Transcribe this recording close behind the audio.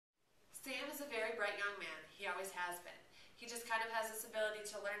strong man. He always has been. He just kind of has this ability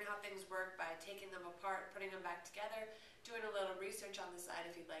to learn how things work by taking them apart, putting them back together, doing a little research on the side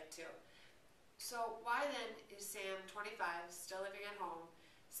if he'd like to. So why then is Sam 25, still living at home,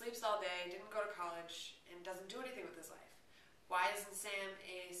 sleeps all day, didn't go to college, and doesn't do anything with his life? Why isn't Sam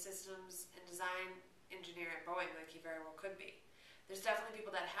a systems and design engineer at Boeing like he very well could be? There's definitely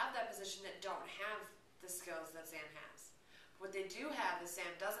people that have that position that don't have the skills that Sam has. What they do have that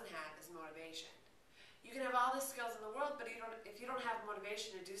Sam doesn't have is motivation. You can have all the skills in the world, but if you don't have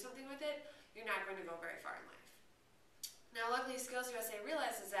motivation to do something with it, you're not going to go very far in life. Now, luckily, SkillsUSA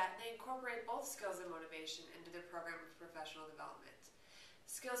realizes that they incorporate both skills and motivation into their program of professional development.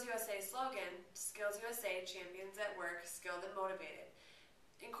 SkillsUSA slogan, SkillsUSA champions at work, skilled and motivated,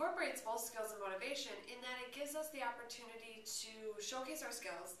 incorporates both skills and motivation in that it gives us the opportunity to showcase our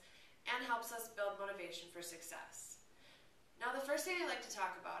skills and helps us build motivation for success. Now, the first thing I'd like to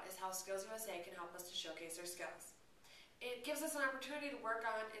talk about is how SkillsUSA can help us to showcase our skills. It gives us an opportunity to work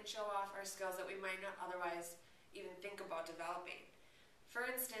on and show off our skills that we might not otherwise even think about developing. For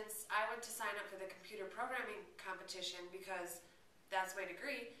instance, I went to sign up for the computer programming competition because that's my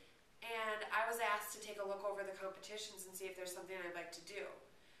degree, and I was asked to take a look over the competitions and see if there's something I'd like to do.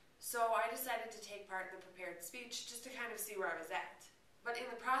 So I decided to take part in the prepared speech just to kind of see where I was at. But in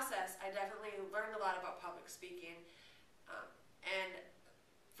the process, I definitely learned a lot about public speaking. And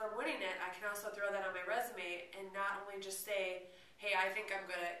from winning it, I can also throw that on my resume and not only just say, hey, I think I'm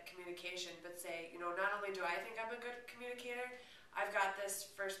good at communication, but say, not only do I think I'm a good communicator, I've got this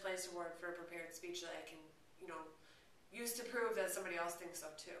first place award for a prepared speech that I can, use to prove that somebody else thinks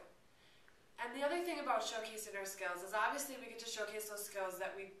so too. And the other thing about showcasing our skills is obviously we get to showcase those skills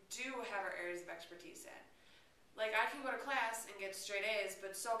that we do have our areas of expertise in. Like, I can go to class and get straight A's,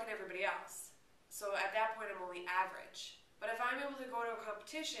 but so can everybody else. So at that point, I'm only average. But if I'm able to go to a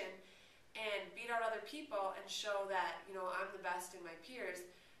competition and beat out other people and show that, I'm the best in my peers,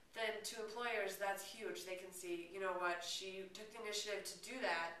 then to employers, that's huge. They can see, what, she took the initiative to do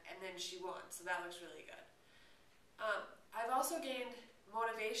that, and then she won. So that looks really good. I've also gained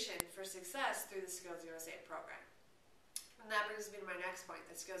motivation for success through the SkillsUSA program. And that brings me to my next point,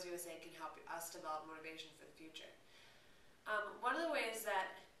 that SkillsUSA can help us develop motivation for the future. One of the ways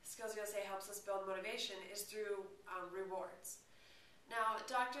that SkillsUSA helps us build motivation is through rewards. Now,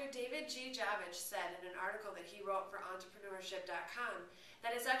 Dr. David G. Javich said in an article that he wrote for entrepreneurship.com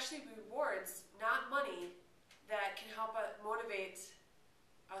that it's actually rewards, not money, that can help motivate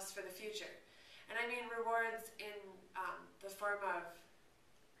us for the future. And I mean rewards in the form of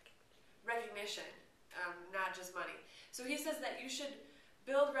recognition, not just money. So he says that you should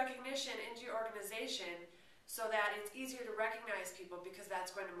build recognition into your organization so that it's easier to recognize people because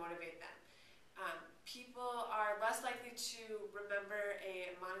that's going to motivate them. People are less likely to remember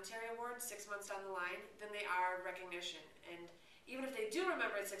a monetary award 6 months down the line than they are recognition. And even if they do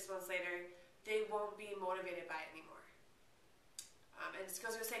remember it 6 months later, they won't be motivated by it anymore. And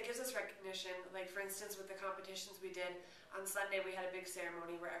SkillsUSA gives us recognition, like for instance with the competitions we did on Sunday, we had a big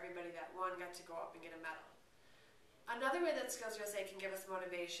ceremony where everybody that won got to go up and get a medal. Another way that SkillsUSA can give us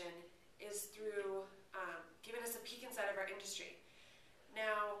motivation is through giving us a peek inside of our industry.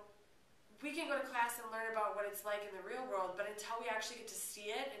 Now, we can go to class and learn about what it's like in the real world, but until we actually get to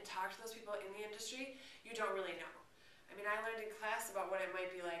see it and talk to those people in the industry, you don't really know. I mean, I learned in class about what it might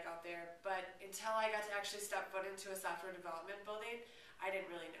be like out there, but until I got to actually step foot into a software development building, I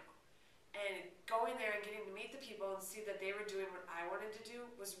didn't really know. And going there and getting to meet the people and see that they were doing what I wanted to do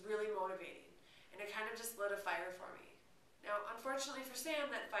was really motivating. And it kind of just lit a fire for me. Now, unfortunately for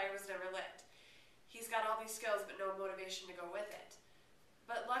Sam, that fire was never lit. He's got all these skills, but no motivation to go with it.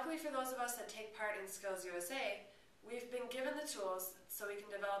 But luckily for those of us that take part in SkillsUSA, we've been given the tools so we can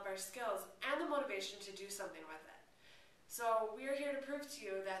develop our skills and the motivation to do something with it. So we're here to prove to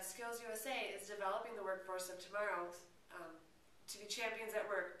you that SkillsUSA is developing the workforce of tomorrow to be champions at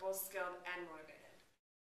work, both skilled and motivated.